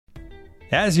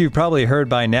As you've probably heard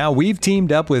by now, we've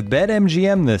teamed up with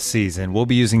BetMGM this season. We'll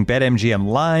be using BetMGM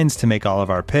lines to make all of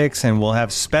our picks, and we'll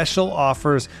have special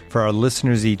offers for our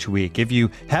listeners each week. If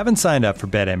you haven't signed up for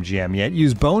BetMGM yet,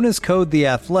 use bonus code The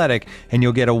Athletic, and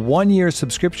you'll get a 1-year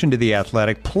subscription to The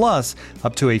Athletic, plus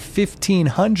up to a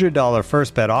 $1,500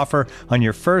 first bet offer on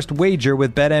your first wager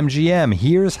with BetMGM.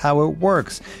 Here's how it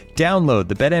works. Download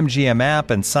the BetMGM app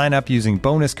and sign up using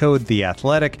bonus code The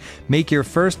Athletic. Make your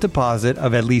first deposit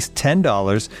of at least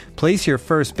 $10. Place your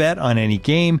first bet on any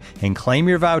game and claim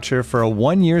your voucher for a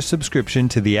 1-year subscription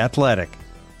to The Athletic.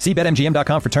 See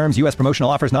BetMGM.com for terms. U.S. promotional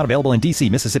offers not available in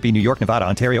D.C., Mississippi, New York, Nevada,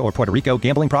 Ontario, or Puerto Rico.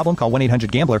 Gambling problem? Call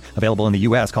 1-800-GAMBLER. Available in the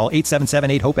U.S. Call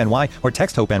 877-8-HOPE-NY or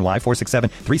text HOPE-NY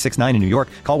 467-369 in New York.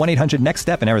 Call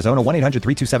 1-800-NEXT-STEP in Arizona.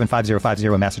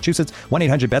 1-800-327-5050 in Massachusetts.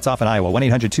 1-800-BETS-OFF in Iowa.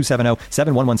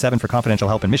 1-800-270-7117 for confidential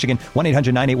help in Michigan.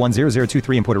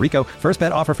 1-800-981-0023 in Puerto Rico. First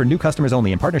bet offer for new customers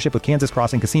only in partnership with Kansas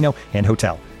Crossing Casino and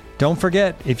Hotel. Don't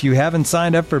forget, if you haven't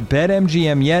signed up for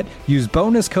BetMGM yet, use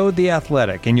bonus code The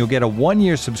Athletic, and you'll get a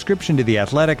 1-year subscription to The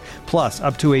Athletic, plus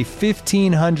up to a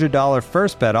 $1,500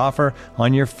 first bet offer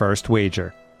on your first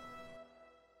wager.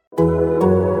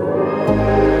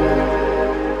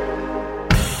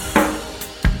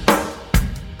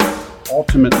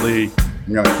 Ultimately,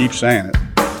 I'm going to keep saying it.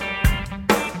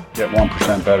 Get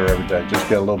 1% better every day. Just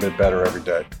get a little bit better every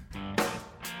day.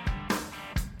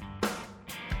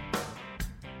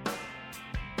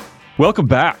 Welcome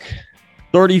back.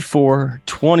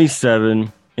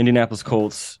 34-27. Indianapolis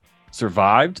Colts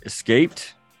survived,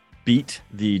 escaped, beat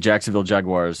the Jacksonville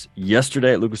Jaguars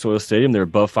yesterday at Lucas Oil Stadium. They're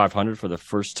above 500 for the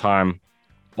first time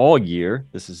all year.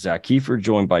 This is Zach Kiefer,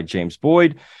 joined by James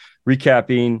Boyd,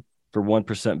 recapping for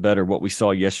 1% better what we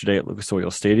saw yesterday at Lucas Oil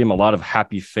Stadium. A lot of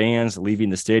happy fans leaving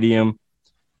the stadium.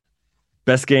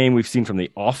 Best game we've seen from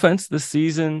the offense this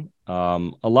season.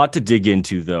 A lot to dig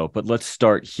into, though, but let's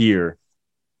start here.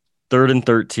 3rd and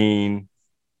 13.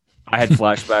 I had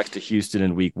flashbacks to Houston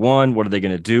in week 1. What are they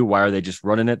going to do? Why are they just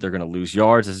running it? They're going to lose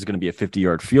yards. This is going to be a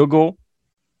 50-yard field goal.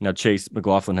 Now, Chase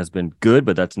McLaughlin has been good,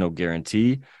 but that's no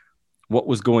guarantee. What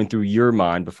was going through your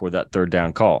mind before that 3rd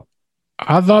down call?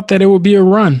 I thought that it would be a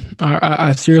run.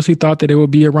 I seriously thought that it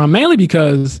would be a run, mainly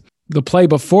because the play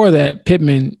before that,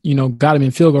 Pittman, got him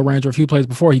in field goal range, or a few plays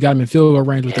before, he got him in field goal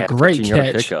range with a great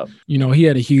catch. He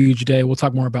had a huge day. We'll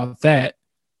talk more about that.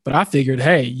 But I figured,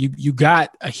 hey, you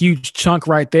got a huge chunk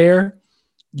right there.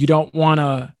 You don't want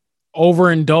to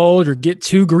overindulge or get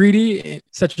too greedy and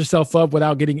set yourself up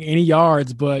without getting any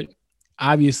yards. But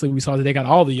obviously we saw that they got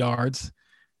all the yards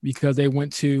because they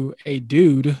went to a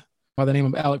dude by the name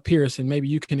of Alec Pierce. And maybe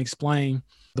you can explain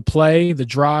the play, the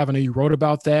drive. I know you wrote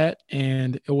about that.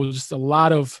 And it was just a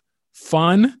lot of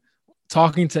fun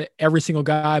talking to every single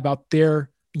guy about their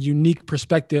unique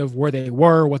perspective, where they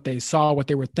were, what they saw, what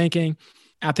they were thinking.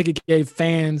 I think it gave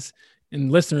fans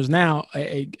and listeners now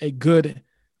a good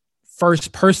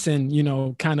first person,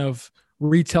 kind of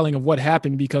retelling of what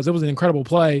happened, because it was an incredible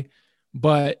play,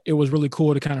 but it was really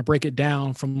cool to kind of break it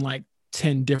down from like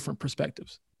 10 different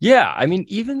perspectives. Yeah. I mean,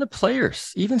 even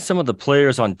some of the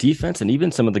players on defense and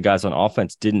even some of the guys on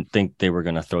offense didn't think they were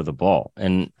going to throw the ball.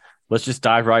 And let's just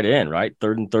dive right in, right?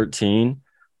 3rd and 13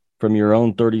 from your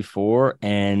own 34,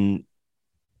 and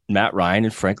Matt Ryan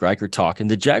and Frank Reich are talking.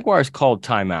 The Jaguars called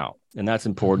timeout, and that's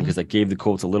important because that gave the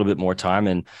Colts a little bit more time.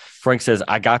 And Frank says,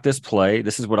 I got this play.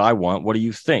 This is what I want. What do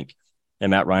you think? And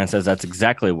Matt Ryan says, that's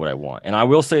exactly what I want. And I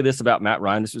will say this about Matt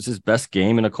Ryan. This was his best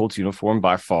game in a Colts uniform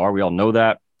by far. We all know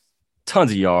that.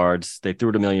 Tons of yards. They threw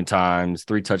it 1 million times,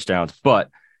 3 touchdowns. But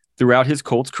throughout his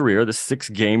Colts career, the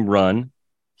 6-game run,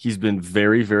 he's been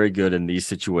very, very good in these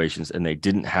situations, and they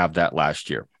didn't have that last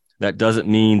year. That doesn't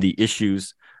mean the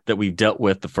issues that we've dealt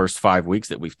with the first 5 weeks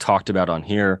that we've talked about on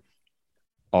here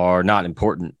are not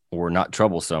important or not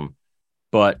troublesome,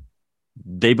 but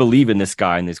they believe in this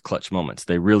guy in these clutch moments.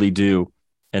 They really do.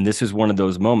 And this is one of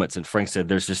those moments. And Frank said,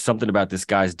 there's just something about this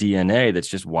guy's DNA that's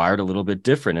just wired a little bit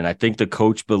different. And I think the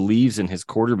coach believes in his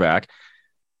quarterback,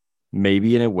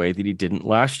 maybe in a way that he didn't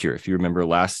last year. If you remember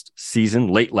last season,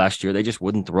 late last year, they just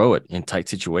wouldn't throw it in tight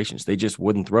situations. They just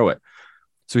wouldn't throw it.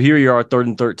 So here you are, 3rd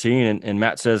and 13. And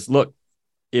Matt says, look,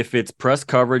 if it's press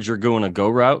coverage, you're going a go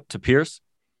route to Pierce.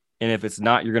 And if it's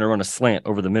not, you're going to run a slant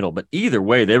over the middle. But either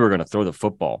way, they were going to throw the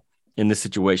football in this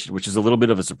situation, which is a little bit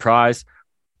of a surprise.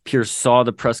 Pierce saw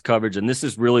the press coverage, and this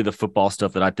is really the football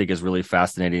stuff that I think is really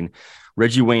fascinating.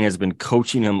 Reggie Wayne has been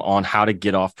coaching him on how to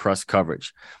get off press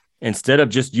coverage. Instead of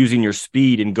just using your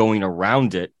speed and going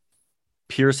around it,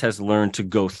 Pierce has learned to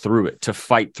go through it, to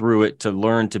fight through it, to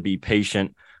learn to be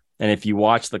patient. And if you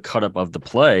watch the cut up of the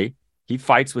play, he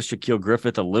fights with Shaquille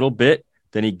Griffith a little bit,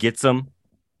 then he gets him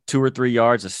 2 or 3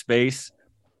 yards of space,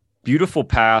 Beautiful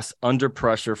pass under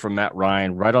pressure from Matt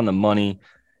Ryan, right on the money.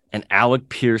 And Alec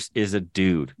Pierce is a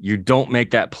dude. You don't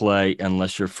make that play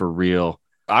unless you're for real.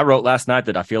 I wrote last night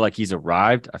that I feel like he's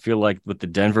arrived. I feel like with the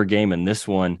Denver game and this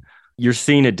one, you're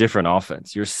seeing a different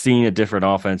offense. You're seeing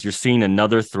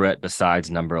another threat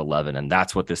besides number 11. And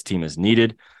that's what this team has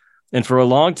needed. And for a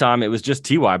long time, it was just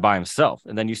T.Y. by himself.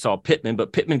 And then you saw Pittman,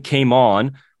 but Pittman came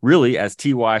on really as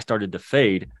T.Y. started to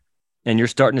fade. And you're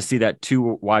starting to see that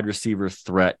 2 wide receiver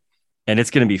threat. And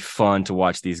it's going to be fun to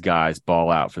watch these guys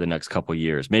ball out for the next couple of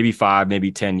years, maybe 5,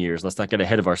 maybe 10 years. Let's not get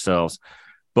ahead of ourselves.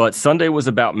 But Sunday was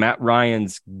about Matt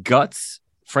Ryan's guts,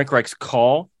 Frank Reich's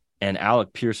call, and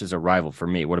Alec Pierce's arrival for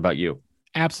me. What about you?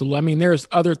 Absolutely. I mean, there's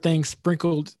other things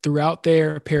sprinkled throughout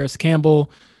there. Paris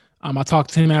Campbell, I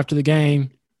talked to him after the game,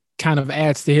 kind of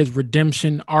adds to his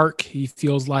redemption arc. He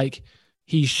feels like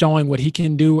he's showing what he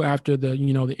can do after the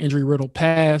injury-riddled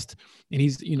past. And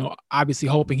he's, obviously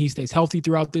hoping he stays healthy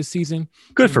throughout this season.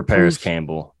 Good for Paris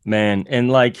Campbell, man. And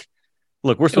look,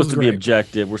 we're supposed to be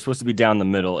objective. We're supposed to be down the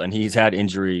middle, and he's had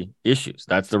injury issues.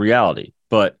 That's the reality.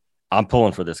 But I'm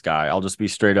pulling for this guy. I'll just be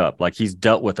straight up. Like, he's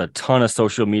dealt with a ton of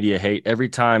social media hate. Every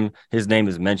time his name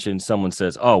is mentioned, someone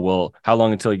says, oh, well, how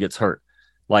long until he gets hurt?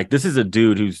 Like, this is a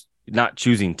dude who's not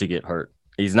choosing to get hurt.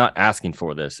 He's not asking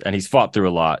for this, and he's fought through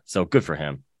a lot. So good for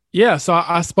him. Yeah, so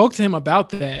I spoke to him about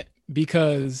that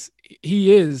because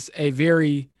he is a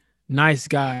very nice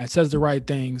guy, says the right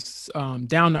things,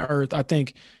 down to earth. I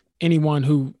think anyone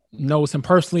who knows him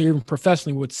personally or even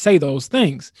professionally would say those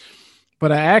things.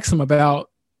 But I asked him about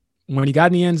when he got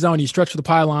in the end zone, he stretched the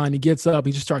pylon, he gets up,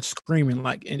 he just starts screaming,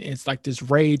 and it's like this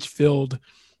rage-filled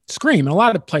scream. And a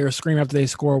lot of players scream after they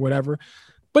score or whatever,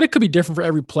 but it could be different for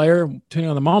every player depending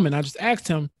on the moment. I just asked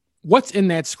him, what's in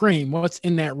that scream? What's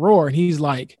in that roar? And he's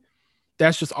like,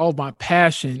 that's just all my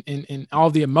passion and all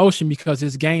the emotion because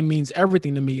this game means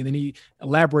everything to me. And then he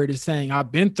elaborated saying,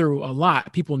 I've been through a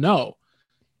lot. People know.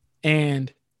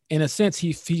 And in a sense,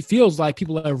 he feels like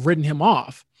people have written him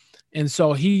off. And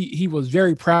so he was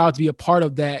very proud to be a part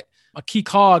of that, a key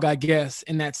cog, I guess,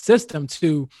 in that system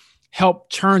to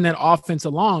help churn that offense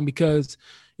along because,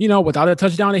 without a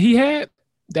touchdown that he had,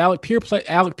 the Alec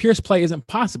Pierce play isn't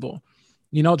possible.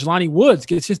 Jelani Woods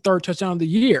gets his 3rd touchdown of the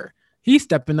year. He's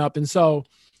stepping up. And so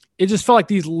it just felt like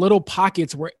these little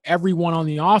pockets where everyone on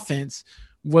the offense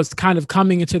was kind of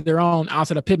coming into their own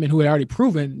outside of Pittman, who had already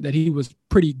proven that he was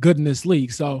pretty good in this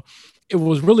league. So it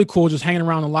was really cool just hanging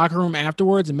around the locker room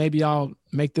afterwards. And maybe I'll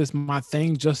make this my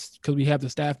thing just because we have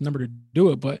the staff number to do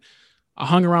it. But I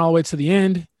hung around all the way to the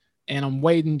end and I'm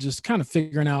waiting, just kind of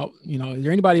figuring out, is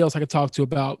there anybody else I could talk to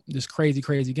about this crazy,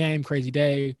 crazy game, crazy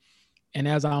day? And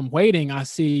as I'm waiting, I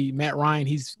see Matt Ryan,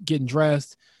 he's getting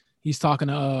dressed. He's talking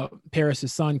to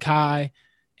Paris' son, Kai,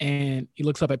 and he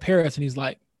looks up at Paris and he's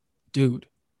like, dude,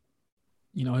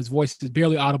 his voice is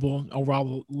barely audible over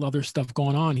all the other stuff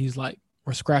going on. He's like,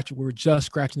 we're just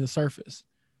scratching the surface.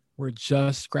 We're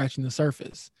just scratching the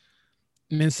surface.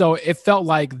 And so it felt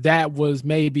like that was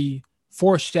maybe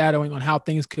foreshadowing on how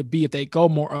things could be if they go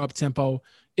more up tempo.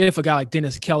 If a guy like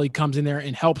Dennis Kelly comes in there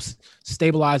and helps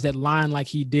stabilize that line like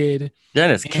he did.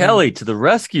 Dennis Kelly to the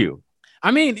rescue. I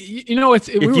mean, if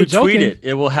you tweet it,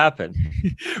 it will happen.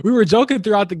 We were joking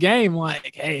throughout the game,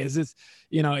 like, hey, is this,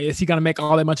 is he going to make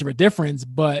all that much of a difference?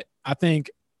 But I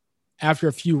think after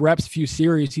a few reps, a few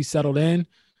series, he settled in.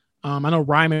 I know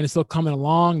Ryman is still coming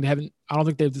along. I don't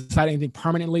think they've decided anything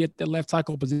permanently at the left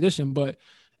tackle position, but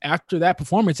after that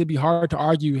performance, it'd be hard to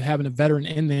argue having a veteran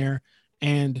in there.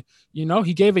 And,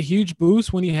 he gave a huge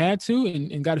boost when he had to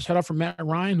and got a shout out from Matt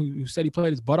Ryan, who said he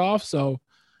played his butt off. So,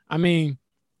 I mean,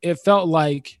 it felt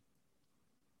like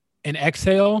an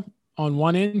exhale on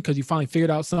one end because you finally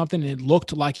figured out something and it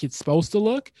looked like it's supposed to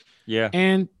look. Yeah.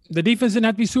 And the defense didn't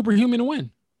have to be superhuman to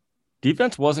win.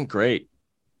 Defense wasn't great.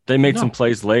 They made some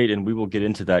plays late, and we will get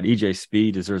into that. EJ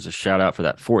Speed deserves a shout out for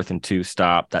that 4th and 2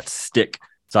 stop, that stick.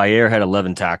 Zaire had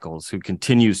 11 tackles, who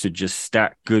continues to just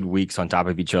stack good weeks on top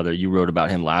of each other. You wrote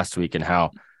about him last week and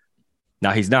how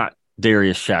now he's not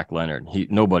Darius Shaq Leonard.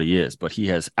 Nobody is, but he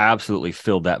has absolutely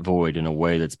filled that void in a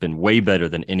way that's been way better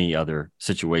than any other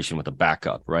situation with a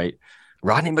backup, right?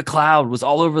 Rodney McLeod was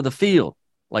all over the field,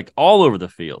 like all over the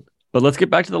field. But let's get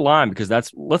back to the line because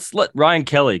let's let Ryan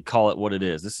Kelly call it what it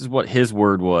is. This is what his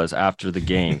word was after the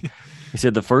game. He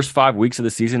said the first 5 weeks of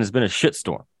the season has been a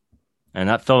shitstorm. And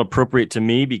that felt appropriate to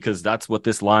me because that's what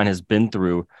this line has been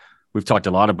through. We've talked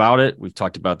a lot about it. We've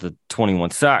talked about the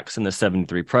 21 sacks and the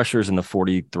 73 pressures and the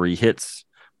 43 hits.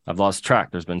 I've lost track.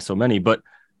 There's been so many. But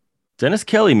Dennis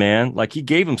Kelly, man, like he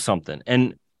gave him something.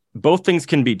 And both things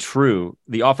can be true.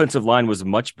 The offensive line was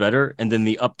much better, and then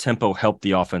the up-tempo helped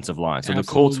the offensive line. So The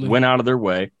Colts went out of their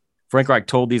way, Frank Reich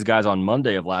told these guys on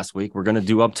Monday of last week, we're going to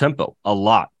do up-tempo a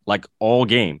lot, like all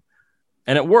game.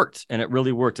 And it worked, and it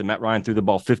really worked. And Matt Ryan threw the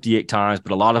ball 58 times,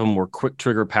 but a lot of them were quick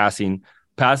trigger passes.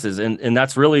 And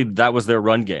that was their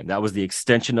run game. That was the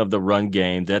extension of the run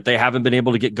game that they haven't been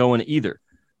able to get going either.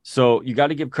 So you got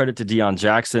to give credit to Deion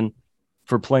Jackson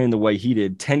for playing the way he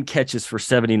did. 10 catches for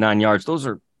 79 yards. Those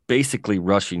are basically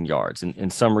rushing yards in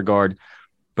some regard.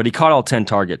 But he caught all 10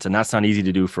 targets, and that's not easy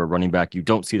to do for a running back. You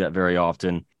don't see that very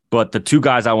often. But the two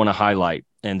guys I want to highlight,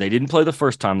 and they didn't play the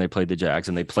first time they played the Jags,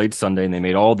 and they played Sunday, and they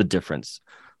made all the difference.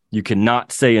 You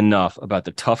cannot say enough about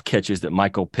the tough catches that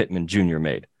Michael Pittman Jr.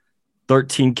 made.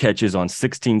 13 catches on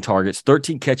 16 targets.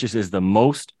 13 catches is the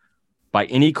most by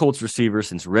any Colts receiver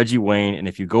since Reggie Wayne. And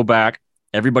if you go back,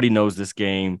 everybody knows this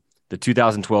game, the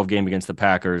 2012 game against the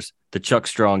Packers, the Chuck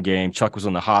Strong game. Chuck was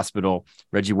in the hospital.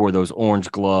 Reggie wore those orange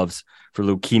gloves for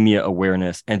leukemia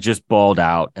awareness and just balled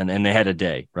out. And they had a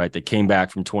day, right? They came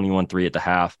back from 21-3 at the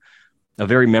half. A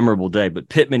very memorable day. But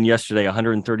Pittman yesterday,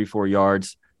 134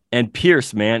 yards. And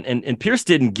Pierce, man. And Pierce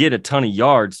didn't get a ton of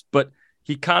yards, but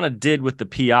he kind of did with the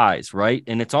PIs, right?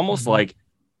 And it's almost like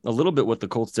a little bit what the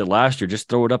Colts did last year. Just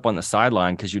throw it up on the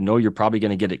sideline because you know you're probably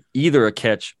going to get either a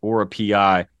catch or a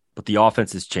PI, but the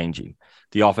offense is changing.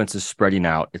 The offense is spreading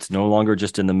out. It's no longer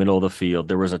just in the middle of the field.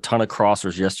 There was a ton of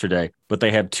crossers yesterday, but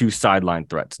they have two sideline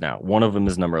threats now. One of them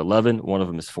is number 11. One of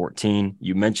them is 14.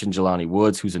 You mentioned Jelani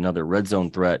Woods, who's another red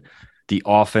zone threat. The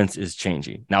offense is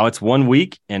changing. Now it's 1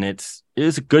 week, and it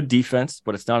is a good defense,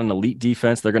 but it's not an elite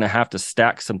defense. They're going to have to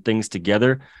stack some things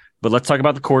together. But let's talk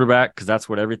about the quarterback because that's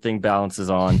what everything balances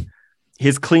on.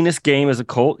 His cleanest game as a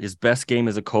Colt, his best game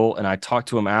as a Colt, and I talked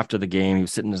to him after the game. He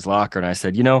was sitting in his locker, and I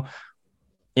said,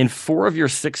 in 4 of your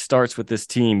 6 starts with this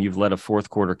team, you've led a fourth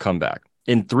quarter comeback.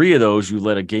 In 3 of those, you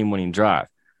led a game-winning drive.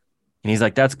 And he's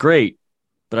like, that's great,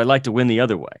 but I'd like to win the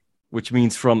other way, which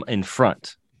means from in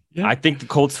front. Yeah. I think the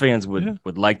Colts fans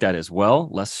would like that as well,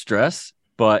 less stress.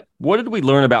 But what did we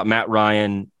learn about Matt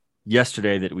Ryan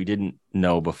yesterday that we didn't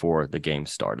know before the game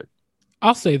started?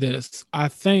 I'll say this. I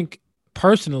think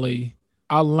personally,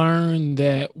 I learned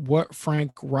that what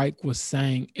Frank Reich was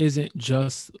saying isn't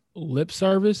just lip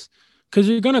service. Because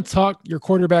you're going to talk your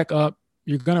quarterback up.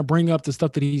 You're going to bring up the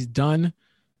stuff that he's done.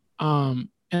 And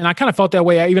I kind of felt that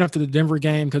way even after the Denver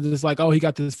game because it's like, oh, he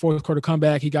got this fourth quarter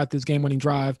comeback. He got this game-winning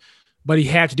drive. But he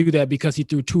had to do that because he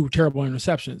threw 2 terrible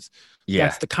interceptions. Yeah.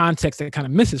 That's the context that kind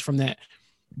of misses from that.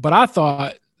 But I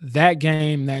thought that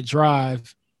game, that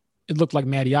drive, it looked like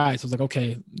Matty Ice. I was like,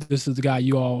 okay, this is the guy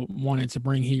you all wanted to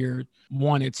bring here,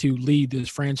 wanted to lead this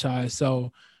franchise.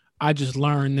 So I just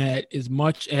learned that as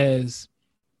much as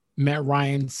Matt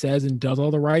Ryan says and does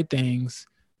all the right things,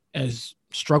 as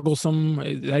strugglesome,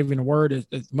 is that even a word,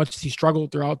 as much as he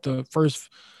struggled throughout the first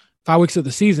 5 weeks of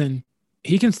the season,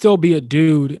 he can still be a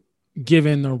dude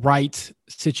given the right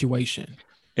situation.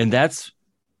 And that's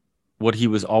what he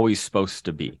was always supposed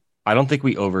to be. I don't think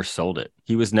we oversold it.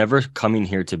 He was never coming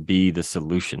here to be the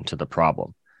solution to the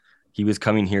problem. He was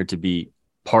coming here to be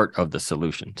part of the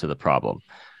solution to the problem.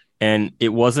 And it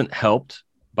wasn't helped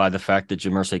by the fact that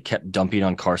Jim Irsay kept dumping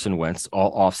on Carson Wentz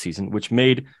all offseason, which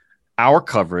made our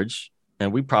coverage,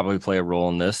 and we probably play a role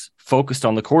in this, focused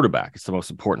on the quarterback. It's the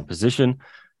most important position.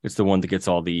 It's the one that gets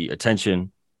all the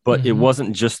attention. But it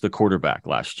wasn't just the quarterback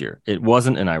last year. It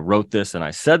wasn't, and I wrote this and I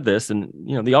said this, and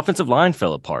the offensive line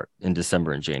fell apart in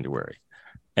December and January.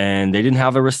 And they didn't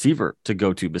have a receiver to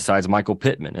go to besides Michael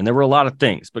Pittman. And there were a lot of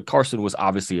things, but Carson was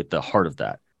obviously at the heart of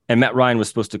that. And Matt Ryan was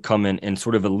supposed to come in and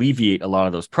sort of alleviate a lot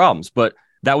of those problems. But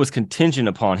that was contingent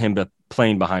upon him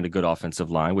playing behind a good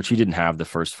offensive line, which he didn't have the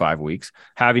first 5 weeks,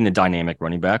 having a dynamic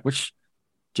running back, which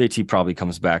JT probably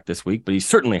comes back this week, but he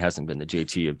certainly hasn't been the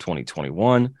JT of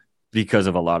 2021. Because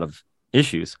of a lot of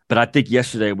issues. But I think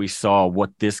yesterday we saw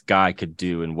what this guy could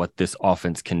do and what this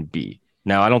offense can be.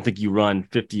 Now, I don't think you run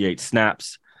 58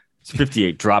 snaps,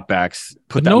 58 dropbacks,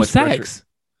 put that no much sacks. Pressure.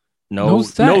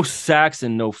 No sacks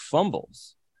and no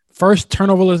fumbles. First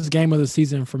turnoverless game of the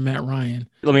season for Matt Ryan.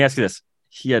 Let me ask you this.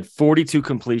 He had 42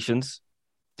 completions,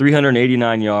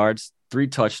 389 yards, 3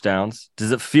 touchdowns.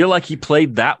 Does it feel like he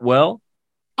played that well?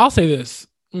 I'll say this.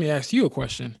 Let me ask you a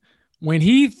question. When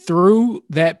he threw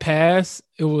that pass,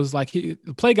 it was like the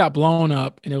play got blown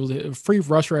up, and it was a free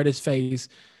rusher at his face.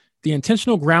 The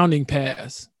intentional grounding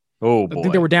pass. Oh, boy. I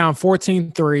think they were down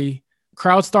 14-3.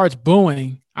 Crowd starts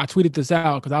booing. I tweeted this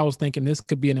out because I was thinking this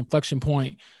could be an inflection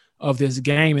point of this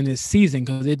game and this season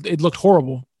because it looked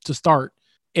horrible to start.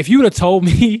 If you would have told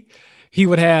me he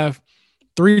would have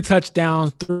 3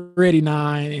 touchdowns,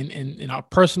 389, and our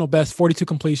personal best 42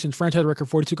 completions, franchise record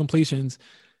 42 completions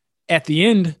at the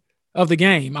end of the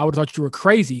game, I would have thought you were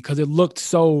crazy because it looked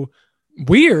so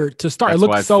weird to start. That's it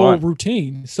looked so fun.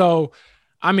 routine. So,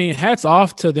 I mean, hats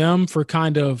off to them for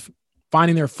kind of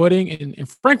finding their footing. And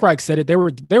Frank Reich said it. They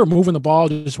were moving the ball,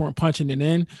 just weren't punching it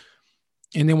in.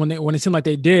 And then when it seemed like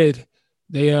they did,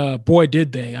 boy,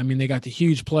 did they. I mean, they got the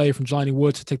huge play from Jelani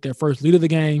Woods to take their first lead of the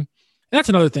game. And that's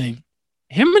another thing.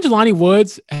 Him and Jelani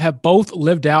Woods have both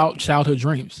lived out childhood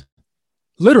dreams.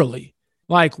 Literally.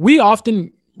 Like, we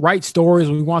often write stories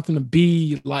and we want them to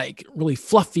be like really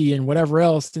fluffy and whatever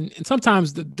else. And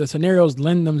sometimes the scenarios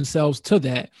lend themselves to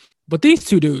that. But these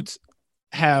two dudes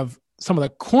have some of the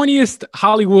corniest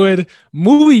Hollywood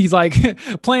movies like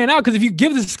playing out. Because if you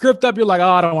give the script up, you're like, oh,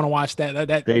 I don't want to watch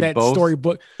that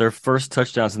storybook. Their first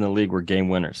touchdowns in the league were game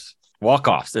winners,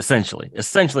 walk-offs, essentially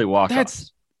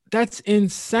walk-offs. That's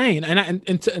insane.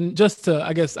 And just to,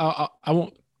 I guess I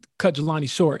won't cut Jelani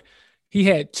short. He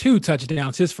had 2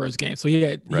 touchdowns his first game, so he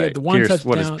had the one touchdown.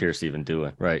 What is Pierce even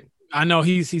doing? Right. I know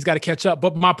he's got to catch up,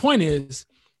 but my point is,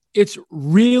 it's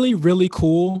really, really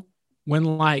cool when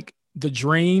like the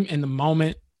dream and the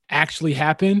moment actually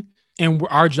happen, and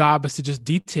our job is to just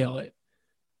detail it.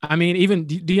 I mean, even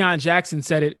Deion Jackson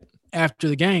said it after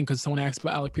the game because someone asked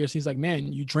about Alec Pierce. He's like,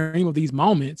 man, you dream of these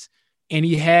moments, and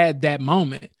he had that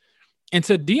moment. And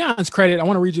to Deion's credit, I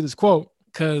want to read you this quote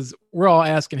because we're all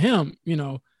asking him,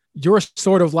 you're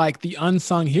sort of like the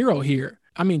unsung hero here.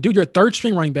 I mean, dude, you're a third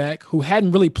string running back who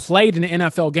hadn't really played in an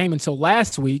NFL game until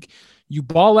last week. You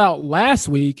ball out last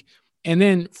week. And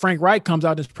then Frank Reich comes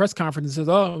out in his press conference and says,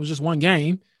 oh, it was just one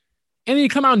game. And then you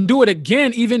come out and do it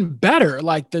again, even better.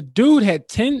 Like, the dude had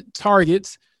 10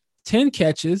 targets, 10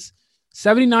 catches,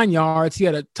 79 yards. He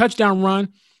had a touchdown run,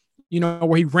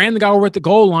 where he ran the guy over at the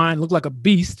goal line, looked like a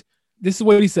beast. This is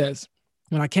what he says.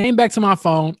 When I came back to my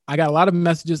phone, I got a lot of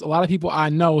messages. A lot of people I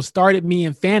know started me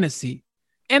in fantasy.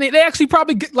 And they actually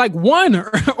probably won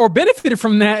or benefited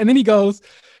from that. And then he goes,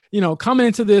 coming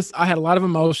into this, I had a lot of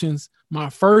emotions. My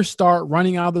first start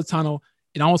running out of the tunnel,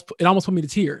 it almost put me to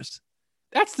tears.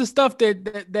 That's the stuff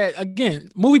that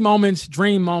again, movie moments,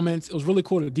 dream moments. It was really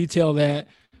cool to detail that.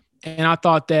 And I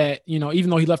thought that, even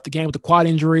though he left the game with a quad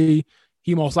injury,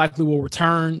 he most likely will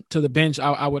return to the bench.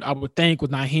 I would think,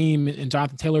 with Nyheim and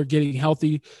Jonathan Taylor getting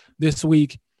healthy this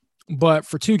week. But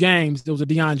for 2 games, there was a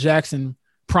Deion Jackson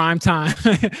primetime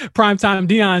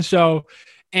Deion show.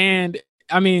 And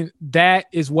I mean, that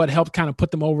is what helped kind of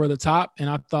put them over the top. And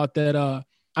I thought that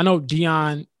I know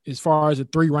Deion, as far as the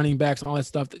 3 running backs and all that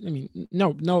stuff, I mean,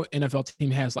 no NFL team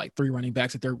has like 3 running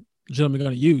backs that they're legitimately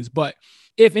going to use. But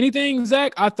if anything,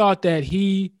 Zach, I thought that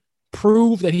he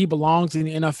proved that he belongs in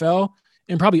the NFL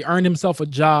and probably earned himself a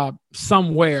job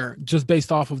somewhere just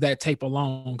based off of that tape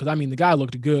alone. Because, I mean, the guy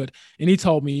looked good. And he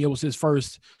told me it was his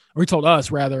first, or he told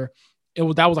us rather,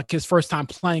 that was like his first time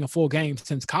playing a full game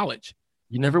since college.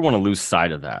 You never want to lose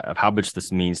sight of that, of how much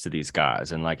this means to these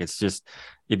guys. And like, it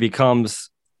becomes,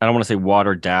 I don't want to say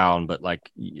watered down, but like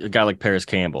a guy like Paris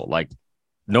Campbell, like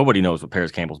nobody knows what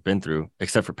Paris Campbell's been through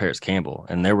except for Paris Campbell.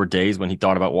 And there were days when he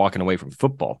thought about walking away from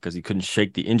football because he couldn't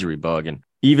shake the injury bug. And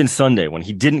even Sunday when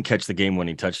he didn't catch the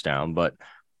game-winning touchdown, but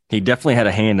he definitely had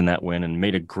a hand in that win and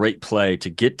made a great play to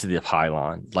get to the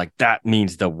pylon. Like, that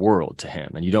means the world to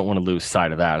him. And you don't want to lose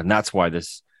sight of that. And that's why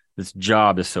this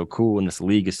job is so cool and this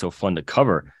league is so fun to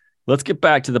cover. Let's get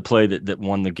back to the play that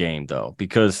won the game, though,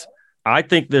 because I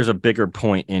think there's a bigger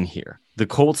point in here. The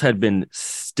Colts had been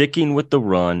sticking with the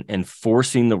run and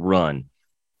forcing the run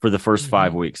for the first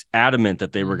 5 weeks, adamant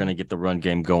that they were going to get the run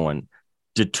game going,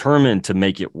 determined to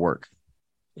make it work.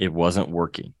 It wasn't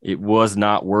working. It was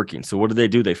not working. So what did they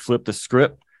do? They flipped the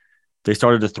script. They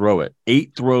started to throw it.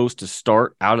 8 throws to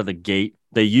start out of the gate.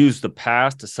 They used the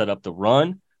pass to set up the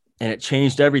run, and it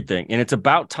changed everything. And it's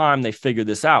about time they figured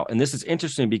this out. And this is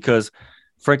interesting because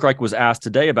Frank Reich was asked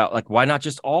today about, like, why not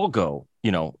just all go,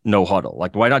 no huddle?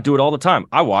 Like, why not do it all the time?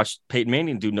 I watched Peyton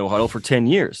Manning do no huddle for 10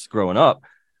 years growing up.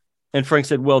 And Frank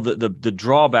said, well, the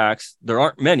drawbacks, there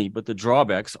aren't many, but the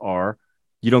drawbacks are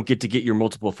you don't get to get your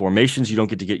multiple formations. You don't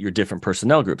get to get your different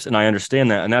personnel groups. And I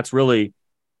understand that. And that's really,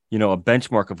 a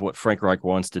benchmark of what Frank Reich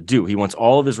wants to do. He wants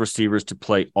all of his receivers to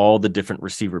play all the different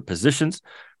receiver positions,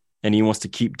 and he wants to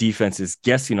keep defenses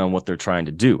guessing on what they're trying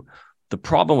to do. The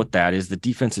problem with that is the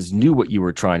defenses knew what you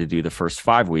were trying to do the first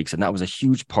 5 weeks, and that was a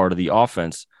huge part of the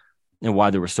offense and why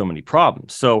there were so many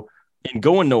problems. So in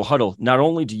going no huddle, not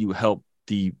only do you help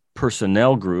the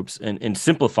personnel groups and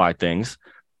simplify things,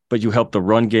 but you help the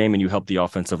run game and you help the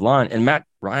offensive line. And Matt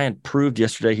Ryan proved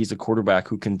yesterday he's a quarterback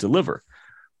who can deliver.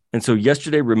 And so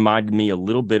yesterday reminded me a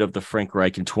little bit of the Frank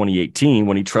Reich in 2018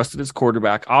 when he trusted his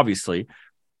quarterback, obviously.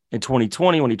 In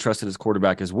 2020, when he trusted his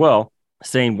quarterback as well,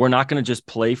 saying, we're not going to just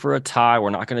play for a tie. We're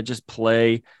not going to just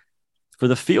play for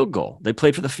the field goal. They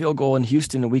played for the field goal in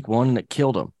Houston in week 1, and it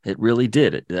killed them. It really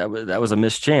did. That was a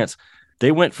missed chance.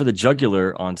 They went for the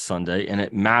jugular on Sunday, and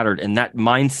it mattered, and that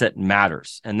mindset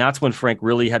matters. And that's when Frank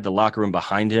really had the locker room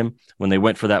behind him when they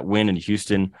went for that win in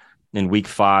Houston in week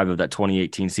 5 of that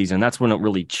 2018 season. That's when it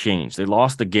really changed. They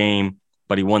lost the game,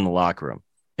 but he won the locker room.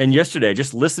 And yesterday,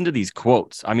 just listen to these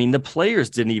quotes. I mean, the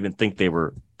players didn't even think they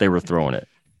were throwing it.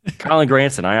 Colin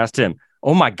Granson, I asked him,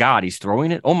 oh my God, he's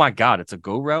throwing it. Oh my God, it's a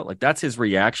go route. Like, that's his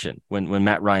reaction when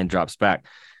Matt Ryan drops back.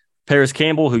 Paris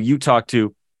Campbell, who you talked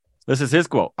to, this is his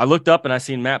quote. I looked up and I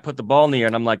seen Matt put the ball in the air,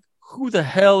 and I'm like, who the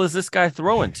hell is this guy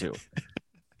throwing to?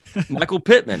 Michael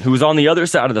Pittman, who's on the other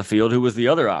side of the field, who was the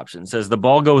other option, says the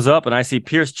ball goes up and I see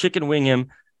Pierce chicken wing him,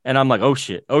 and I'm like, oh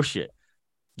shit.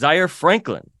 Zaire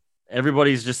Franklin,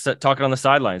 everybody's just talking on the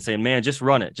sideline saying, man, just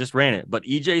run it, just ran it. But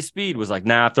EJ Speed was like,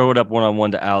 nah, throw it up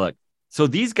one-on-one to Alec. So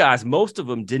these guys, most of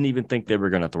them didn't even think they were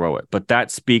going to throw it. But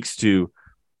that speaks to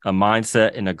a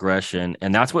mindset and aggression.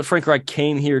 And that's what Frank Reich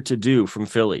came here to do from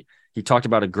Philly. He talked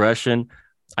about aggression.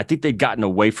 I think they've gotten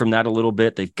away from that a little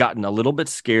bit. They've gotten a little bit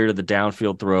scared of the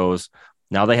downfield throws.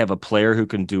 Now they have a player who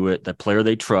can do it, that player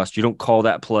they trust. You don't call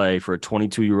that play for a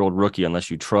 22-year-old rookie unless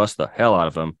you trust the hell out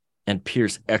of him. And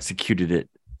Pierce executed it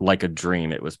like a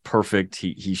dream. It was perfect.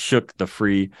 He shook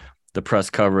the press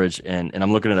coverage. And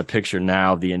I'm looking at a picture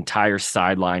now, the entire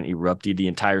sideline erupted, the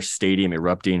entire stadium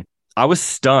erupting. I was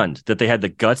stunned that they had the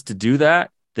guts to do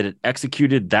that it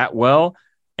executed that well,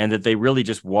 and that they really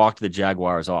just walked the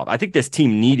Jaguars off. I think this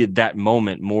team needed that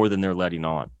moment more than they're letting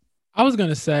on. I was going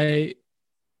to say,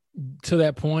 to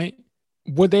that point,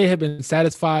 would they have been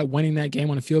satisfied winning that game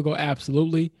on a field goal?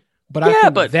 Absolutely. But I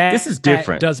think this is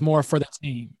different. That does more for the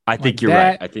team. I think you're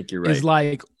right. It's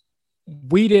like,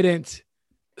 we didn't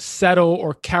settle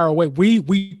or cower away.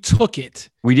 We took it.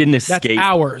 We didn't escape. That's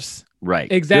ours.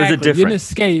 Right. Exactly. You didn't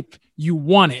escape. You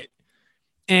won it.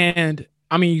 And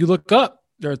I mean, you look up,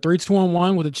 they're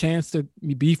 3-2-1 with a chance to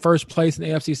be first place in the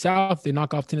AFC South. They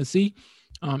knock off Tennessee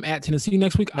at Tennessee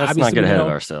next week. Let's not get ahead of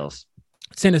ourselves.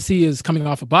 Tennessee is coming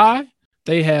off a bye.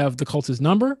 They have the Colts'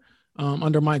 number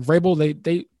under Mike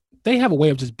Vrabel. They have a way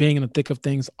of just being in the thick of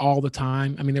things all the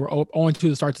time. I mean, they were 0-2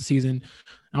 to start the season.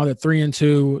 Now they're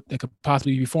 3-2. They could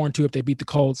possibly be 4-2 if they beat the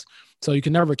Colts. So you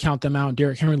can never count them out.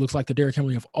 Derrick Henry looks like the Derrick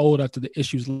Henry of old after the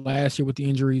issues last year with the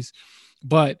injuries.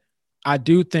 But I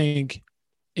do think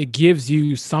it gives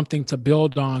you something to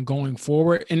build on going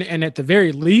forward. And at the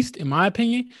very least, in my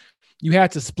opinion, you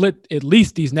had to split at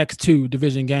least these next 2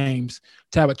 division games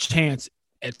to have a chance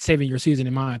at saving your season,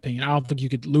 in my opinion. I don't think you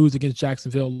could lose against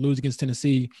Jacksonville, lose against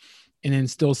Tennessee, and then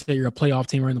still say you're a playoff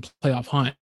team or in the playoff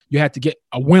hunt. You had to get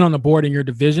a win on the board in your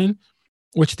division,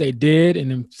 which they did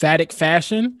in emphatic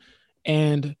fashion.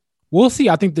 And we'll see.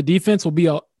 I think the defense will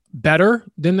be better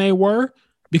than they were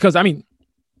because, I mean,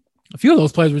 a few of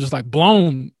those plays were just like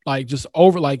blown, like just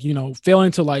over, like,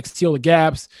 failing to like seal the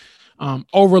gaps,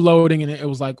 overloading. And it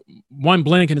was like one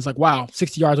blink and it's like, wow,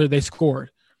 60 yards later, they scored.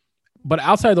 But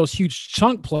outside of those huge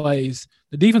chunk plays,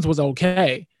 the defense was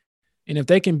okay. And if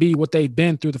they can be what they've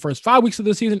been through the first 5 weeks of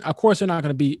the season, of course, they're not going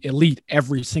to be elite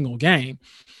every single game.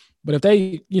 But if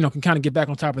they, can kind of get back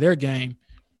on top of their game,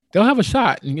 they'll have a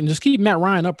shot and just keep Matt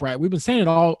Ryan upright. We've been saying it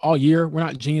all year. We're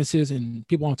not geniuses, and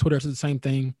people on Twitter say the same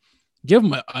thing. Give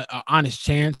them an honest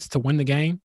chance to win the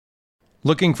game.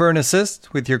 Looking for an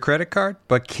assist with your credit card,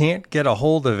 but can't get a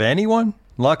hold of anyone?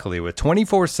 Luckily, with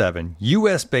 24/7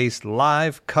 U.S.-based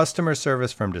live customer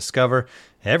service from Discover,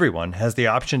 everyone has the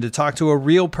option to talk to a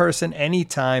real person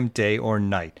anytime, day or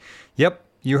night. Yep,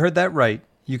 you heard that right.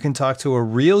 You can talk to a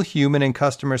real human in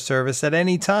customer service at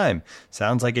any time.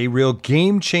 Sounds like a real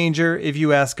game changer if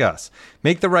you ask us.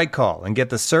 Make the right call and get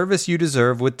the service you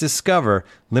deserve with Discover.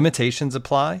 Limitations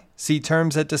apply. See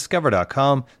terms at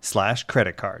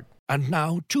discover.com/creditcard. And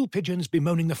now, 2 pigeons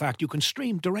bemoaning the fact you can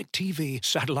stream DirecTV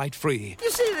satellite-free.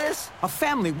 You see this? A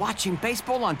family watching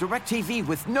baseball on DirecTV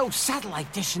with no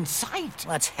satellite dish in sight.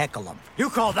 Let's heckle them. You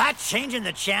call that changing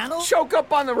the channel? Choke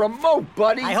up on the remote,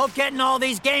 buddy. I hope getting all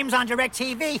these games on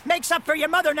DirecTV makes up for your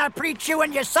mother not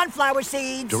pre-chewing your sunflower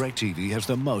seeds. DirecTV has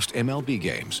the most MLB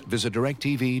games. Visit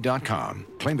DirecTV.com.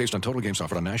 Claim based on total games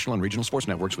offered on national and regional sports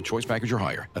networks with choice package or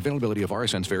higher. Availability of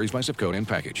RSNs varies by zip code and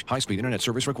package. High-speed internet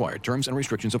service required. Terms and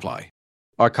restrictions apply.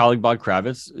 Our colleague Bob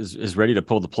Kravitz is ready to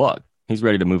pull the plug. He's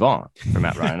ready to move on from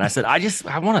Matt Ryan. And I said, I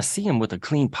want to see him with a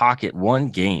clean pocket one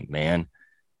game, man.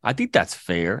 I think that's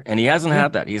fair. And he hasn't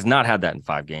had that. He's not had that in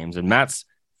 5 games. And Matt's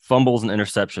fumbles and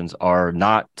interceptions are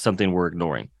not something we're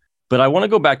ignoring. But I want to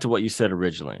go back to what you said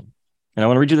originally. And I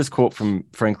want to read you this quote from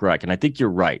Frank Reich. And I think you're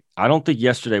right. I don't think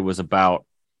yesterday was about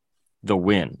the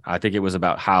win. I think it was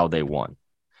about how they won.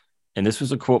 And this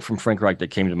was a quote from Frank Reich that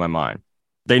came to my mind.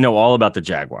 They know all about the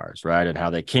Jaguars, right? And how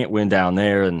they can't win down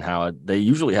there and how they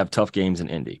usually have tough games in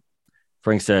Indy.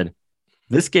 Frank said,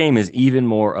 this game is even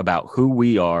more about who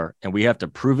we are, and we have to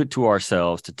prove it to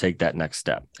ourselves to take that next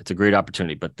step. It's a great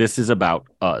opportunity, but this is about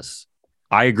us.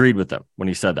 I agreed with them when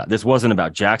he said that. This wasn't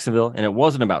about Jacksonville, and it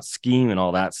wasn't about scheme and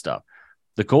all that stuff.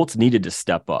 The Colts needed to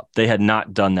step up. They had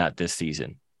not done that this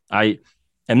season. I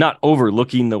am not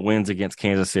overlooking the wins against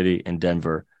Kansas City and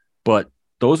Denver, but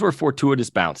those were fortuitous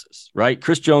bounces, right?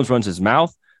 Chris Jones runs his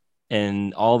mouth,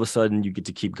 and all of a sudden you get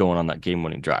to keep going on that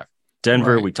game-winning drive.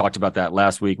 Denver, right. We talked about that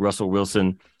last week. Russell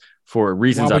Wilson, for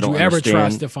reasons I don't understand. Why would you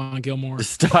ever try Stephon Gilmore?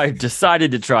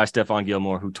 Decided to try Stephon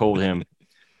Gilmore, who told him,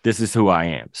 this is who I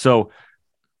am. So,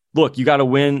 look, you got to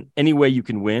win any way you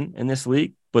can win in this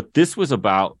league, but this was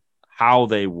about how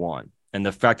they won and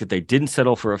the fact that they didn't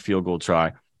settle for a field goal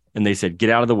try, and they said, get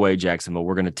out of the way, Jacksonville.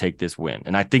 We're going to take this win.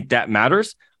 And I think that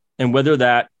matters. And whether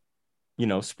that,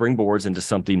 springboards into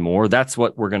something more, that's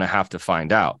what we're going to have to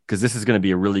find out, because this is going to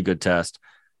be a really good test.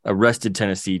 A rested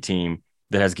Tennessee team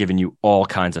that has given you all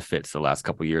kinds of fits the last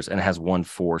couple of years and has won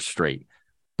 4 straight.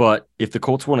 But if the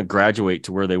Colts want to graduate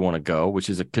to where they want to go, which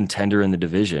is a contender in the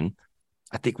division,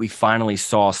 I think we finally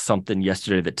saw something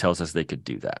yesterday that tells us they could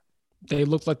do that. They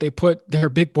looked like they put their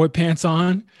big boy pants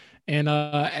on and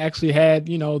actually had,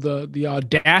 the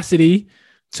audacity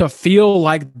to feel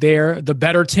like they're the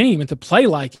better team and to play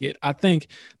like it. I think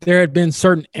there had been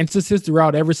certain instances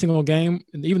throughout every single game,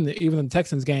 and even the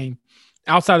Texans game,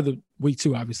 outside of the week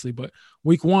 2, obviously, but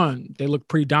week 1, they looked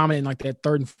pretty dominant in like that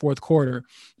third and fourth quarter.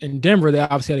 In Denver, they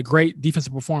obviously had a great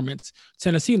defensive performance.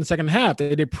 Tennessee in the second half,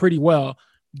 they did pretty well.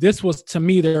 This was, to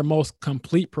me, their most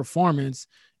complete performance.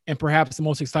 And perhaps the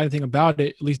most exciting thing about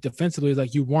it, at least defensively, is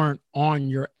like you weren't on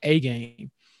your A game.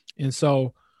 And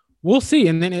so we'll see.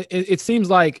 And then it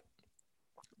seems like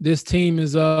this team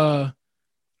is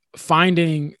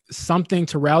finding something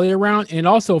to rally around. And it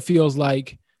also feels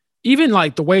like, even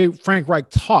like the way Frank Reich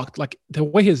talked, like the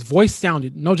way his voice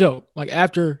sounded, no joke, like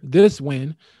after this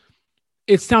win,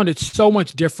 it sounded so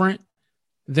much different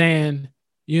than,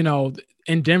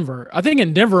 in Denver. I think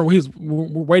in Denver, we're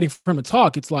waiting for him to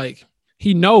talk. It's like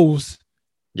he knows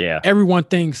everyone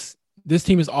thinks this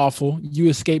team is awful. You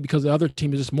escape because the other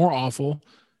team is just more awful.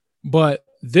 But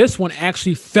this one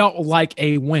actually felt like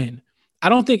a win. I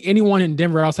don't think anyone in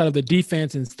Denver outside of the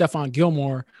defense and Stephon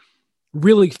Gilmore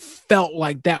really felt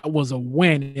like that was a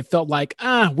win. It felt like,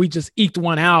 we just eked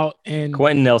one out. And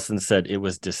Quentin Nelson said it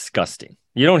was disgusting.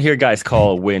 You don't hear guys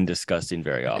call a win disgusting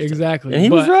very often. Exactly. And he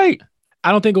was right.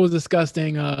 I don't think it was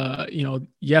disgusting.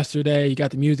 Yesterday you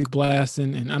got the music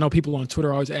blasting, and I know people on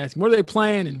Twitter always asking, what are they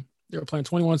playing? And they were playing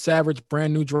 21 Savage,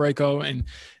 brand new Draco. And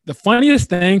the funniest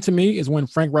thing to me is when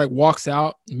Frank Reich walks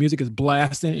out, the music is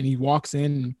blasting, and he walks in,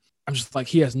 and I'm just like,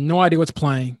 he has no idea what's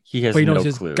playing. He has no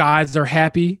his clue. Guys are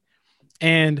happy.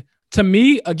 And to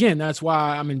me, again, that's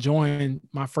why I'm enjoying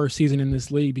my first season in this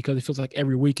league, because it feels like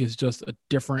every week is just a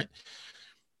different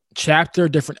chapter,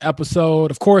 different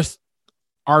episode. Of course,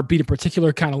 our beat in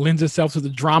particular kind of lends itself to the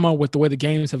drama with the way the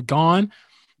games have gone.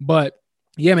 But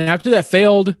yeah, man, after that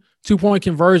failed 2-point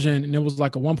conversion and it was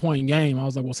like a 1-point game, I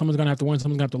was like, well, someone's going to have to win,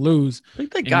 someone's going to have to lose. I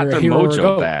think they got their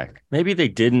mojo back. Maybe they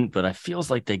didn't, but it feels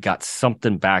like they got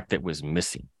something back that was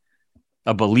missing.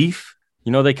 A belief.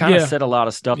 They kind of said a lot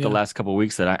of stuff the last couple of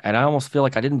weeks that I almost feel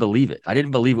like I didn't believe it. I didn't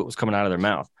believe what was coming out of their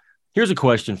mouth. Here's a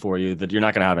question for you that you're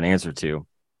not going to have an answer to.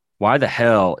 Why the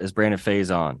hell is Brandon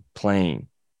Faison playing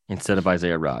instead of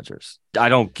Isaiah Rodgers? I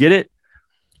don't get it.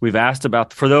 We've asked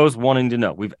about, for those wanting to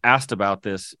know, we've asked about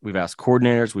this. We've asked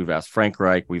coordinators. We've asked Frank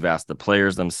Reich. We've asked the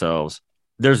players themselves.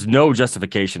 There's no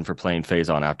justification for playing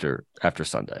Faison after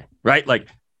Sunday, right? Like,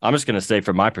 I'm just going to say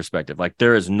from my perspective, like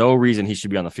there is no reason he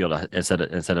should be on the field instead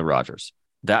of Rodgers.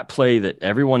 That play that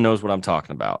everyone knows what I'm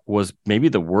talking about was maybe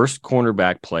the worst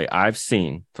cornerback play I've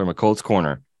seen from a Colts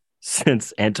corner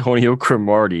since Antonio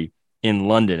Cromartie in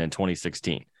London in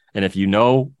 2016. And if you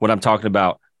know what I'm talking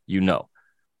about,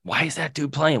 why is that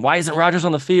dude playing? Why isn't Rodgers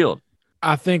on the field?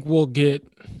 I think we'll get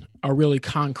a really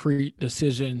concrete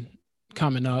decision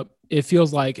coming up. It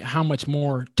feels like, how much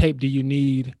more tape do you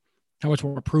need? How much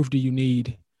more proof do you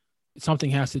need? Something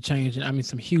has to change. And I mean,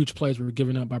 some huge plays were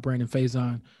given up by Brandon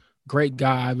Faison. Great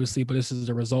guy, obviously, but this is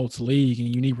a results league,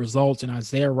 and you need results. And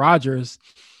Isaiah Rodgers,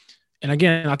 and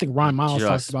again, I think Ryan Miles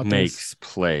talks about makes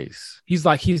plays.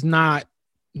 He's not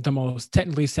the most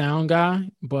technically sound guy,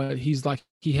 but he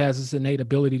has this innate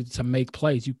ability to make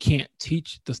plays. You can't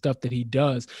teach the stuff that he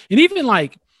does. And even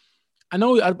like, I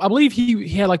believe he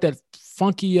had like that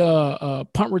funky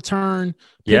punt return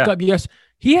pickup. Yes.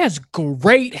 He has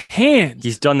great hands.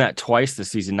 He's done that twice this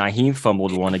season. Nyheim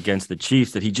fumbled one against the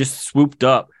Chiefs that he just swooped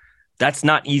up That's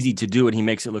not easy to do, and he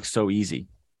makes it look so easy.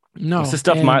 No. It's the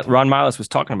stuff Ron Miles was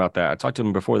talking about that. I talked to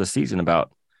him before the season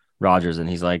about Rodgers, and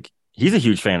he's like, he's a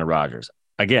huge fan of Rodgers.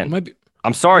 Again,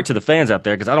 I'm sorry to the fans out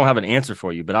there because I don't have an answer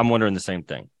for you, but I'm wondering the same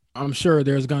thing. I'm sure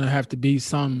there's going to have to be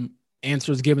some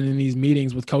answers given in these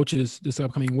meetings with coaches this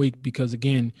upcoming week because,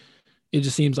 again, it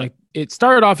just seems like it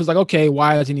started off as like, okay,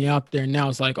 why isn't he out there? Now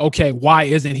it's like, okay, why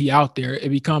isn't he out there?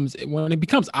 When it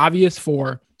becomes obvious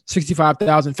for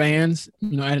 65,000 fans,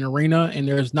 at an arena, and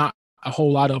there's not a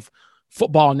whole lot of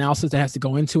football analysis that has to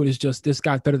go into it. It's just this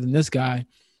guy's better than this guy.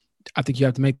 I think you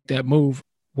have to make that move.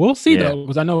 We'll see though,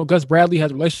 because I know Gus Bradley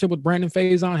has a relationship with Brandon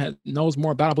Faison, knows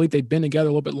more about it. I believe they've been together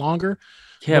a little bit longer.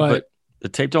 Yeah, but the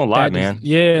tape don't lie, man.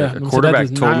 The quarterback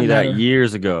told me that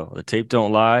years ago. The tape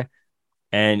don't lie.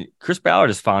 And Chris Ballard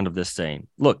is fond of this saying,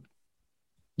 look,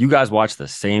 you guys watch the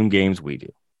same games we do.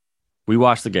 We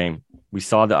watched the game. We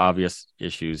saw the obvious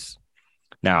issues.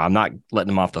 Now, I'm not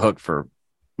letting him off the hook for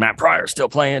Matt Pryor still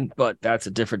playing, but that's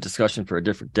a different discussion for a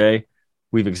different day.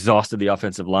 We've exhausted the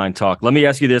offensive line talk. Let me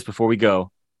ask you this before we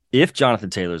go. If Jonathan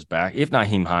Taylor's back, if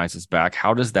Nyheim Hines is back,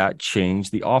 how does that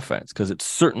change the offense? Because it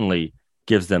certainly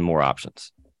gives them more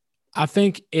options. I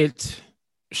think it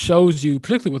shows you,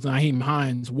 particularly with Nyheim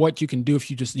Hines, what you can do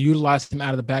if you just utilize him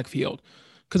out of the backfield.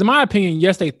 Because in my opinion,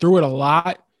 yes, they threw it a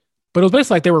lot, but it was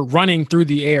basically like they were running through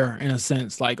the air in a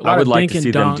sense. Like I would like to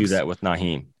see them do that with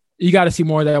Nyheim. You got to see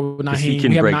more of that with Nyheim. He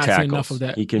can break tackles. Enough of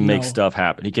that. He can make stuff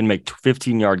happen. He can make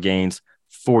 15-yard gains,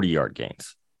 40-yard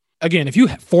gains. Again, if you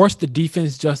force the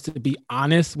defense just to be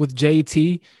honest with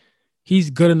JT, he's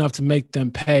good enough to make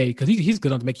them pay because he's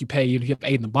good enough to make you pay if you have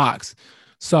 8 in the box.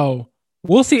 So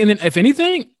we'll see. And then if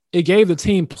anything, it gave the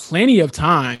team plenty of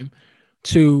time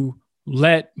to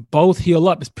let both heal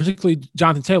up, particularly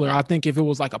Jonathan Taylor. I think if it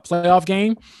was like a playoff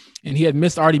game and he had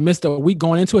already missed a week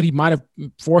going into it, he might have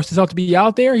forced himself to be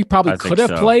out there. He probably could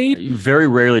have played. Very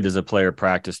rarely does a player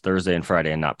practice Thursday and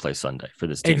Friday and not play Sunday for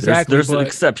this team. Exactly. There's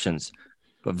exceptions,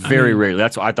 but very rarely.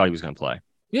 That's what I thought he was going to play.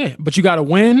 Yeah, but you got to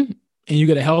win, and you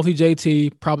get a healthy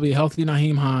JT, probably a healthy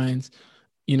Nyheim Hines.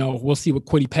 We'll see what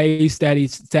Kwity Paye's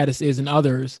status is and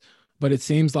others. But it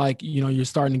seems like, you're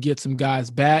starting to get some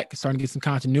guys back, starting to get some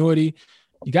continuity.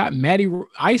 You got Matty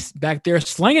Ice back there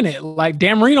slinging it like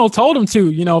Dan Marino told him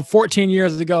to, 14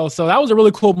 years ago. So that was a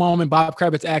really cool moment. Bob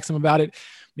Kravitz asked him about it,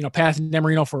 passing Dan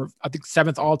Marino for, I think,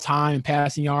 7th all-time in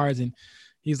passing yards. And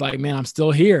he's like, man, I'm still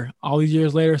here. All these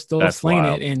years later, still slinging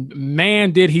it. And,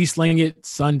 man, did he sling it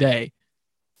Sunday.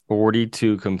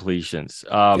 42 completions.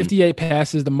 58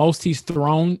 passes, the most he's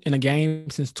thrown in a game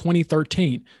since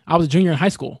 2013. I was a junior in high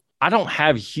school. I don't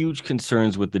have huge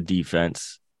concerns with the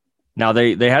defense. Now,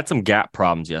 they had some gap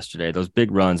problems yesterday. Those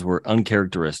big runs were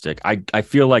uncharacteristic. I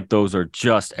feel like those are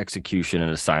just execution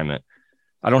and assignment.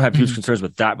 I don't have huge concerns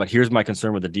with that, but here's my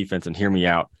concern with the defense, and hear me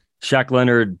out. Shaq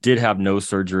Leonard did have nose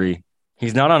surgery.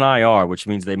 He's not on IR, which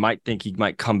means they might think he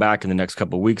might come back in the next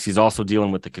couple of weeks. He's also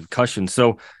dealing with the concussion.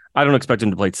 So I don't expect him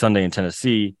to play Sunday in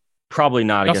Tennessee. Probably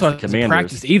not against the Commanders.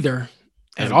 Practice either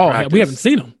at all. We haven't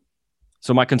seen him.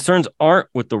 So my concerns aren't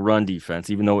with the run defense,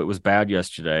 even though it was bad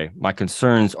yesterday. My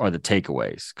concerns are the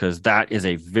takeaways, because that is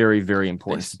a very, very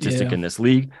important statistic in this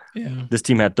league. Yeah. This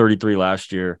team had 33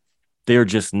 last year. They're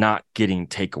just not getting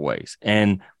takeaways.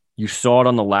 And you saw it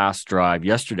on the last drive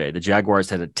yesterday. The Jaguars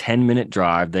had a 10-minute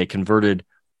drive. They converted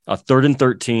a 3rd and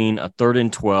 13, a 3rd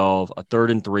and 12, a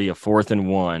 3rd and 3, a 4th and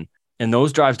 1. And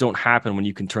those drives don't happen when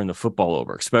you can turn the football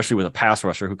over, especially with a pass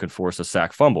rusher who can force a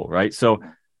sack fumble, right? So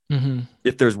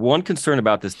if there's one concern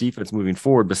about this defense moving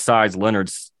forward, besides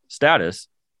Leonard's status,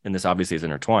 and this obviously is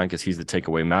intertwined because he's the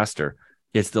takeaway master,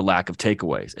 it's the lack of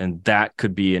takeaways. And that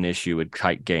could be an issue in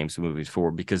tight games moving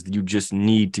forward because you just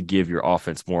need to give your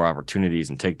offense more opportunities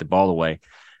and take the ball away.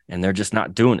 And they're just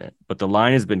not doing it. But the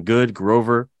line has been good.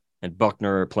 Grover and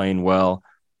Buckner are playing well.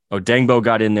 Odengbo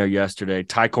got in there yesterday.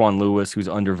 Tyquan Lewis, who's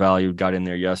undervalued, got in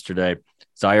there yesterday.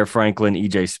 Zaire Franklin,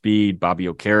 EJ Speed, Bobby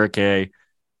Okereke,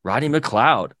 Rodney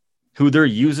McLeod, who they're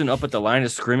using up at the line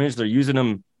of scrimmage. They're using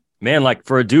him, man, like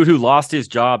for a dude who lost his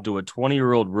job to a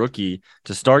 20-year-old rookie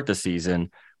to start the season.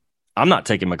 I'm not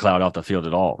taking McLeod off the field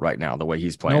at all right now, the way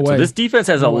he's playing. So this defense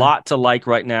has a lot to like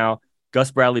right now.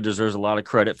 Gus Bradley deserves a lot of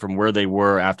credit from where they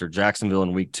were after Jacksonville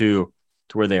in week 2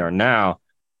 to where they are now.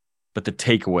 But the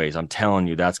takeaways, I'm telling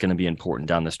you, that's going to be important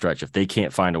down the stretch if they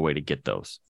can't find a way to get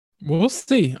those. We'll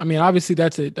see. I mean, obviously,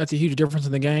 that's a huge difference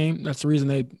in the game. That's the reason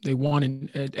they won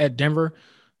at Denver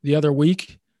the other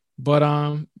week. But,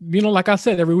 like I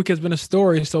said, every week has been a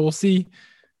story. So we'll see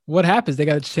what happens. They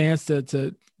got a chance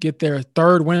to get their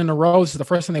 3rd win in a row. This is the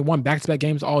first time they won back-to-back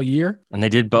games all year. And they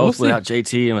did both without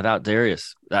JT and without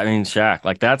Darius. I mean, Shaq.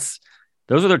 Like, that's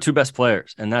Those are their two best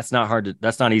players, and that's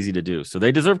not easy to do. So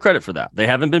they deserve credit for that. They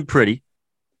haven't been pretty,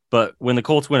 but when the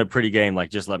Colts win a pretty game, like,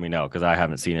 just let me know, because I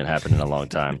haven't seen it happen in a long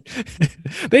time.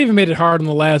 They even made it hard on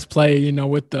the last play,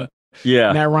 with the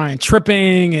Matt Ryan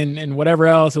tripping and whatever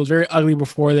else. It was very ugly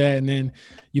before that, and then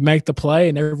you make the play,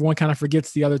 and everyone kind of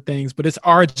forgets the other things. But it's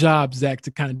our job, Zach,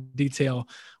 to kind of detail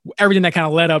everything that kind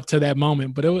of led up to that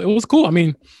moment. But it was cool. I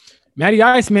mean, Matty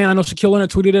Ice, man, I know Shaquille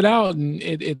Leonard tweeted it out, and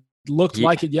it looked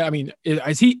like it. Yeah, I mean,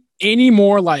 is he any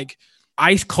more like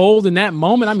ice cold in that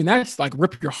moment? I mean, that's like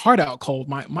rip your heart out cold.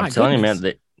 My I'm telling you, man,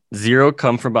 0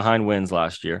 come from behind wins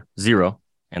last year, 0,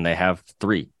 and they have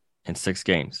 3 in 6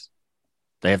 games.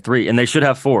 They have 3, and they should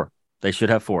have 4.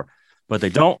 But they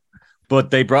don't.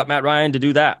 But they brought Matt Ryan to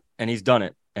do that, and he's done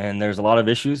it. And there's a lot of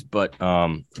issues, but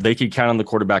they could count on the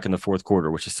quarterback in the fourth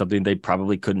quarter, which is something they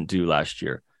probably couldn't do last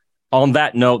year. On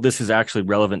that note, this is actually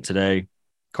relevant today.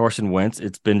 Carson Wentz,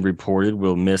 it's been reported,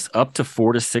 will miss up to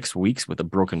 4 to 6 weeks with a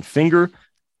broken finger.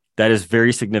 That is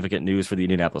very significant news for the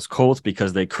Indianapolis Colts,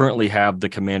 because they currently have the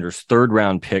Commanders'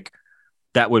 3rd-round pick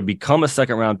that would become a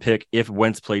 2nd-round pick if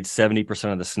Wentz played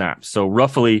 70% of the snaps. So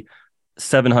roughly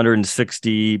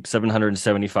 760,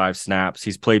 775 snaps.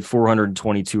 He's played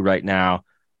 422 right now.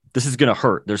 This is going to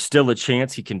hurt. There's still a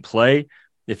chance he can play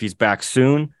if he's back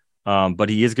soon. But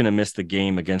he is going to miss the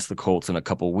game against the Colts in a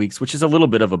couple of weeks, which is a little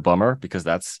bit of a bummer, because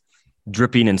that's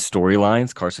dripping in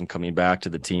storylines. Carson coming back to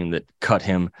the team that cut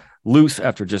him loose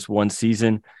after just 1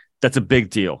 season. That's a big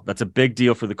deal. That's a big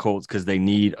deal for the Colts, because they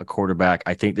need a quarterback.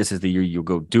 I think this is the year you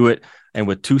go do it. And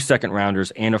with 2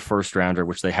 second-rounders and a first-rounder,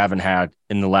 which they haven't had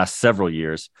in the last several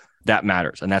years, that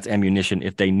matters. And that's ammunition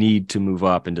if they need to move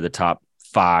up into the top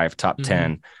 5, top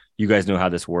 10. You guys know how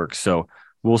this works. So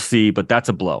we'll see, but that's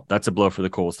a blow. That's a blow for the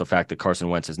Colts, the fact that Carson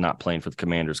Wentz is not playing for the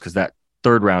Commanders, because that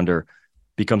 3rd-rounder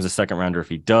becomes a 2nd-rounder if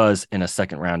he does, and a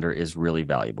 2nd-rounder is really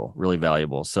valuable, really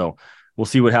valuable. So we'll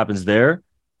see what happens there.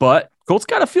 But Colts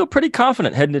got to feel pretty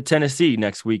confident heading to Tennessee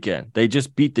next weekend. They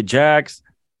just beat the Jags,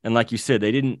 and like you said,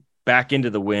 they didn't back into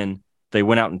the win. They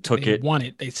went out and took it. They won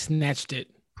it. They snatched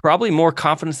it. Probably more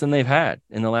confidence than they've had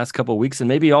in the last couple of weeks, and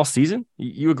maybe all season.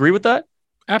 You agree with that?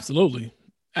 Absolutely.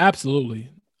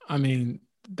 I mean,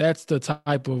 that's the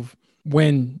type of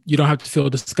win you don't have to feel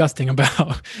disgusting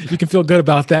about. You can feel good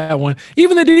about that one.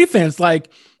 Even the defense,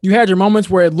 like, you had your moments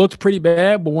where it looked pretty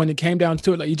bad, but when it came down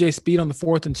to it, like EJ Speed on the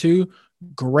 4th and 2,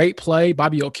 great play.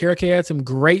 Bobby Okereke had some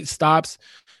great stops.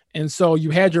 And so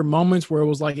you had your moments where it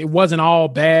was like it wasn't all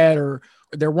bad, or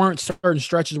there weren't certain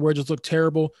stretches where it just looked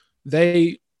terrible.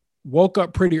 They woke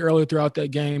up pretty early throughout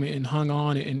that game and hung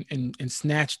on and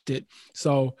snatched it.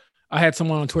 So I had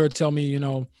someone on Twitter tell me,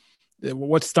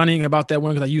 what's stunning about that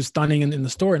one, because I used stunning in the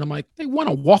story, and I'm like, they won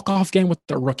a walk-off game with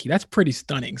the rookie. That's pretty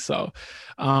stunning. So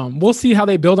we'll see how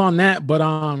they build on that. But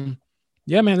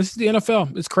yeah, man, this is the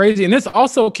NFL. It's crazy. And this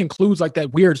also concludes like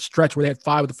that weird stretch where they had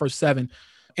 5 of the first 7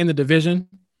 in the division.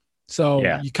 So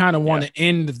you kind of want to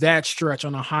end that stretch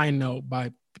on a high note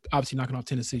by obviously knocking off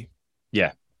Tennessee.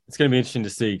 Yeah, it's going to be interesting to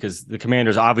see, because the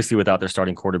Commanders, obviously without their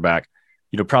starting quarterback,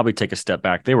 probably take a step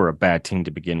back. They were a bad team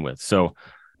to begin with. So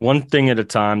one thing at a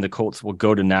time, the Colts will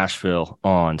go to Nashville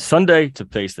on Sunday to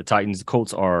face the Titans. The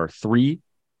Colts are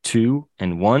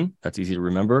 3-2-1. That's easy to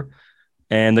remember.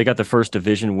 And they got the first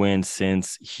division win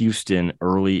since Houston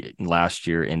early last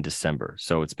year in December.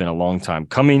 So it's been a long time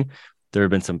coming. There have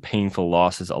been some painful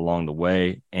losses along the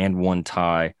way and 1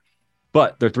 tie.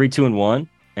 But they're 3-2-1.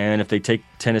 And if they take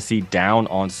Tennessee down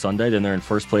on Sunday, then they're in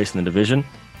first place in the division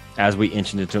as we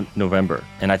inch into November.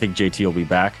 And I think JT will be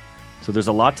back. So there's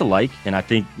a lot to like, and I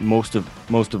think most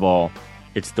of all,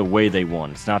 it's the way they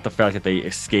won. It's not the fact that they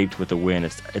escaped with a win.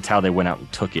 It's how they went out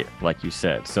and took it, like you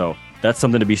said. So that's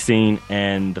something to be seen,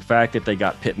 and the fact that they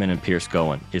got Pittman and Pierce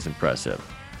going is impressive.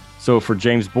 So for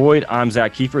James Boyd, I'm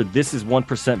Zach Kiefer. This is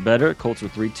 1% Better. Colts are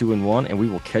 3-2-1, and we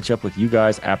will catch up with you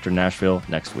guys after Nashville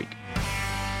next week.